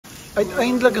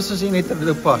Uiteindelik is ons hier net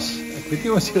terwyl pas. Ek weet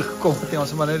nie ons hier gekom het nie, ons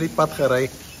het maar nou die pad gery.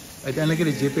 Uiteindelik het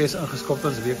die GPS ingeskop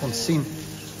dat ons weer kon sien.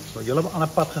 So julle op 'n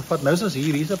ander pad gevat. Nou is ons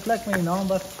hier, hier's 'n plek met die naam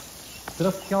wat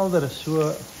Drifkelder is, so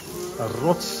 'n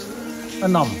rots,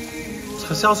 'n naam. Ons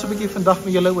gesels so 'n bietjie vandag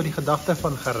met julle oor die gedagte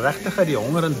van geregtigheid, die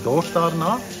honger en dors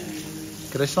daarna.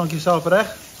 Kry slank jouself reg.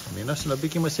 Gaan weer nou so 'n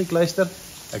bietjie musiek luister.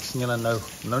 Ek sien julle nou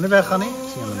nie weggaan nie. Ek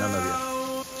sien julle nou weer.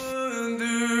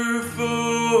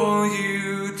 Wonderful,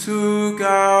 you took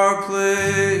our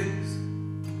place.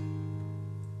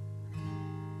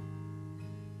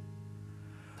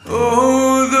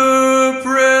 Oh, the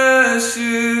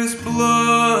precious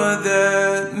blood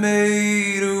that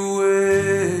made a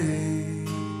way.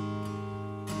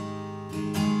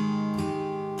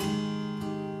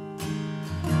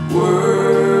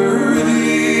 Worthy,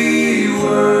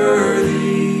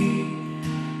 worthy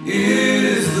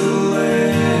is the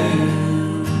Lamb.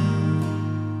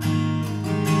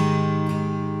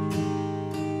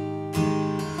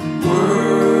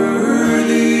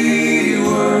 Worthy,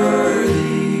 worthy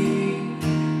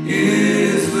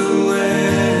is the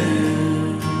Lamb.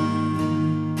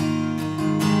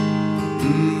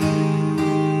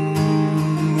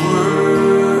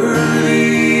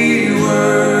 Worthy,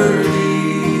 worthy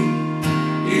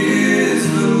is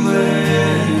the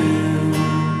Lamb.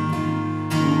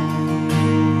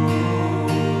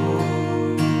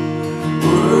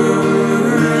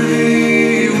 Worthy,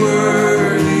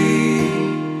 worthy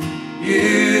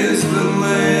is the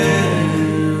Lamb.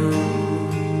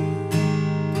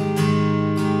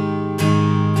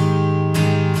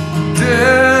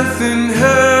 Death and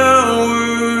hell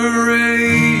were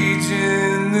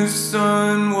raging, the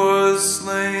Son was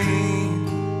slain.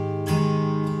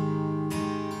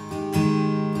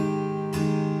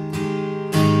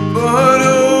 But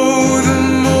oh, the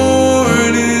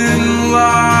morning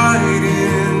light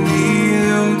in the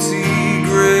empty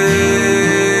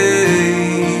grave.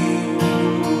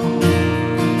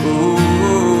 Oh,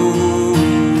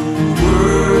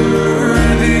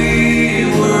 worthy,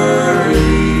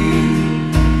 worthy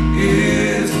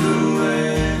is the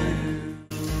Lamb.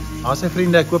 Sy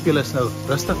vriende, ek hoop julle is nou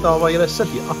rustig daar waar julle sit.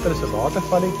 Hier agter is 'n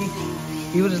watervalletjie.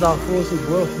 Iewers daar voor is die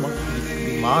bo,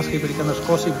 die maas gee vir die kinders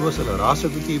kos hier bo, so hulle raas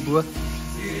 'n bietjie hier bo.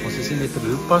 Ons is in die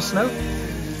terlooppas nou.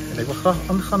 En ek wil graag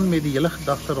aangaan met die hele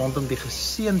gedagte rondom die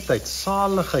geseentheid,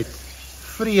 saligheid,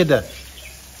 vrede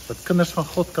wat kinders van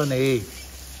God kan hê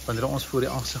wanneer ons voor die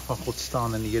aangesig van God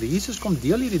staan. En die Here Jesus kom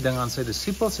deel hierdie ding aan sy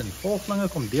disippels en die volgelinge,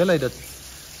 kom deel hy dit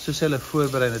soos hy hulle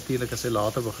voorberei natuurlik as hy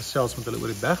later wil gesels met hulle oor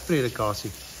die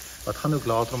bergpredikasie. Wat gaan ook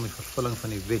later om die vervulling van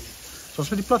die wet. So ons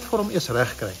moet die platform eers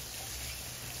reg kry.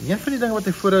 En een van die dinge wat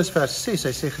hy voorhou is vers 6,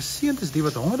 hy sê geseënd is die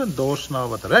wat honger en dors na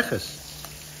wat reg is,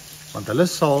 want hulle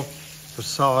sal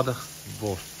versadig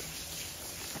word.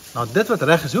 Nou dit wat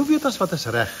reg is, hoe weet ons wat is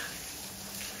reg?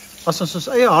 As ons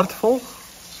eie hart volg,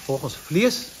 volg ons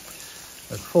vlees,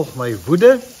 dit volg my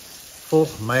woede, volg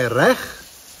my reg,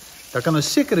 dan kan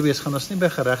ons seker wees, gaan ons nie by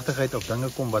geregtigheid op dinge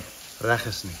kom wat reg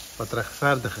is nie, wat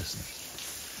regverdig is nie.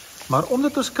 Maar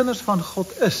omdat ons kinders van God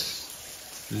is,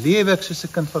 lewe ek soos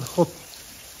 'n kind van God.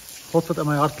 God wat in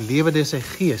my hart lewe deur sy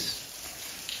gees.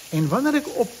 En wanneer ek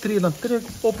optree, dan tree ek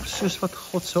op soos wat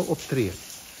God sou optree.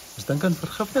 Ons dink aan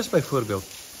vergifnis byvoorbeeld.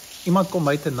 Iemand kom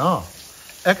my te na.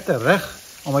 Ek het 'n reg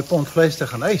om my pond vleis te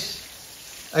gaan eis.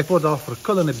 Ek word daar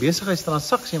verkil in 'n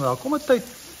besigheidstransaksie, maar daar kom 'n tyd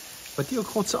wat jy ook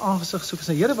God se aangesig soek en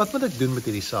sê, Here, wat moet ek doen met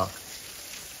hierdie saak?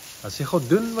 Dan sê God,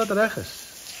 doen wat reg is.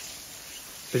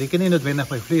 Beteken nie noodwendig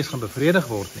my vlees gaan bevredig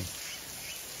word nie.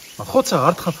 Maar God se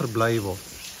hart gaan verbly word.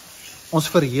 Ons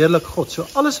verheerlik God. So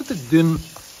alles wat ek doen,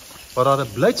 waar daar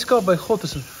 'n blydskap by God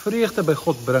is en vreugde by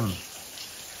God bring,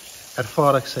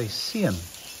 ervaar ek sy seën.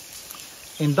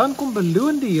 En dan kom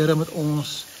beloon die Here met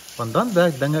ons, want dan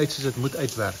werk dinge uit soos dit moet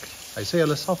uitwerk. Hy sê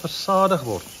hulle sal versadig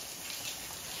word.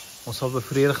 Ons sal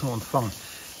bevrediging ontvang.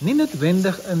 Nie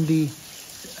noodwendig in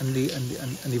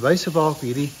die wyse waarop ek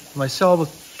hierdie myself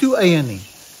wil toeëien nie.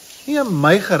 Nie in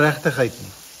my geregtigheid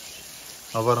nie,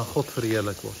 maar waarin God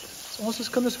verheerlik word. As ons as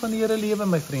kinders van die Here lewe,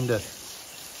 my vriende,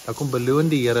 dan kom beloon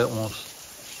die Here ons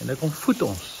en hy kom voed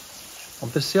ons.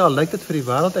 Om te sê, al lyk dit vir die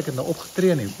wêreld, ek het nou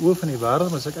opgetree in die oë van die wêreld,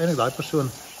 maar as ek eintlik daai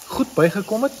persoon goed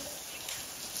bygekom het,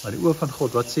 maar die oë van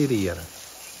God, wat sê die Here?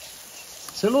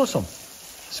 Sê los hom,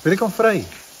 spreek hom vry,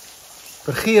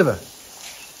 vergewe,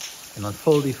 en dan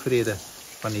vul die vrede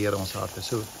van die Here ons harte.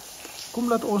 So, kom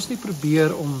laat ons nie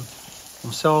probeer om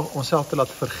onsself te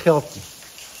laat vergeld nie.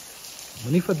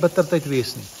 Moenie verbitterdheid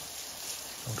wees nie.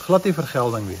 Moet glad nie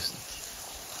vergelding wees nie.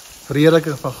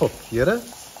 Verheerliking van God. Here,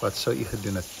 wat sou u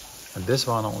gedoen het? En dis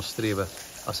waarna ons strewe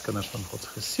as kinders van God.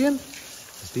 Geseën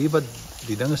Dis die wat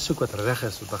die dinge soek wat reg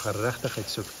is, wat geregtigheid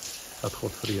soek, dat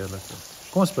God verheerlik word.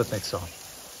 Kom ons bid net saam.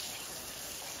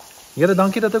 Here,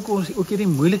 dankie dat ek ons ook hierdie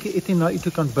moeilike etie na U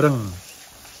toe kan bring.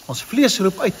 Ons vlees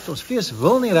roep uit, ons vlees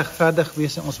wil nie regverdig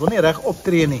wees nie, ons wil nie reg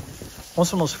optree nie.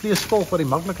 Ons wil ons vlees volg wat die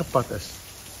maklike pad is.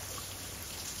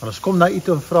 Maar ons kom na U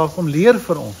toe en vra, kom leer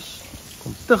vir ons,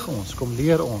 kom tig ons, kom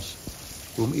leer ons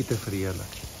hoe om U te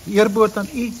verheerlik. Die eer behoort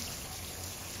aan U,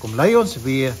 kom lei ons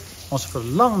weer, ons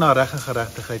verlang na reg en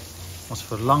geregtigheid, ons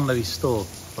verlang na die stil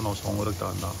van ons honger ook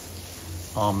daarna.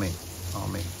 Amen.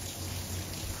 Amen.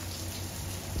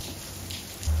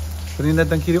 Vriende,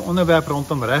 dink hierdie onderwerp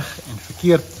rondom reg en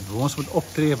verkeerd, hoe ons moet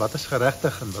optree, wat is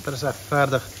geregtig en wat is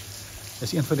regverdig,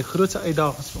 is een van die grootste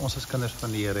uitdagings vir ons as kinders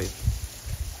van die Here.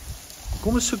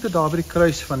 Kom ons soek dit daar by die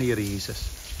kruis van die Here Jesus.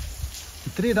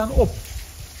 En tree dan op,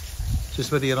 soos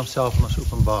wat die Here homself aan ons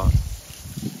openbaar.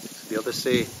 As gedeelte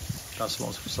sê, dan sal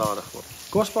ons versadig word.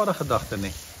 Kosbare gedagte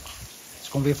nie. Ons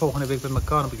kom weer volgende week met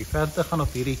mekaar 'n bietjie verder te gaan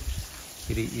op hierdie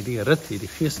rit, hierdie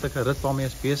geestelike rit waarmee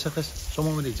ons besig is.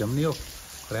 Sommige met die gym nie op.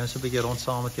 Ry ons 'n bietjie rond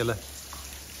saam met julle.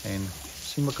 En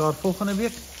sien mekaar volgende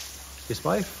week. Wees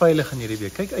baie veilig in hierdie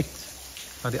week. Kyk uit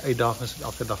na die uitdagings wat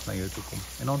elke dag na jou toe kom.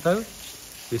 En onthou,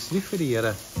 wees lief vir die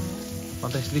Here,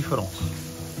 want hy is lief vir ons.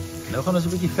 Nou gaan ons 'n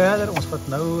bietjie verder. Ons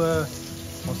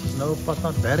is nou op pad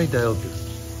na Vergewe toe.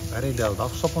 Vergewe, daar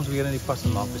stop ons weer in die pas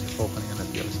en maak ons die volgende ene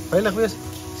deel. Veilig wees,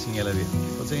 sien julle weer.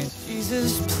 Totsiens.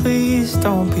 Jesus, please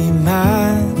don't be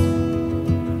mad.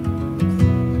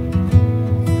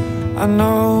 I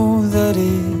know that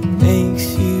it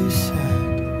makes you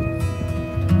sad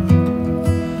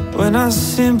when I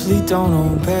simply don't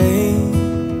obey.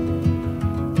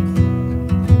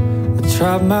 I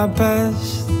tried my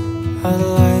best, I'd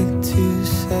like to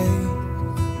say,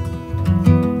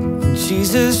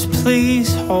 Jesus,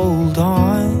 please hold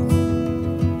on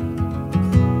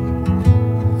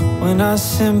when I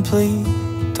simply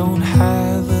don't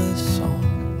have a song,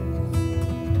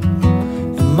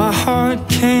 and my heart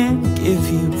can't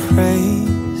give you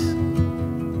praise.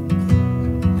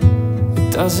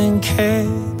 It doesn't care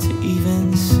to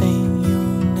even sing.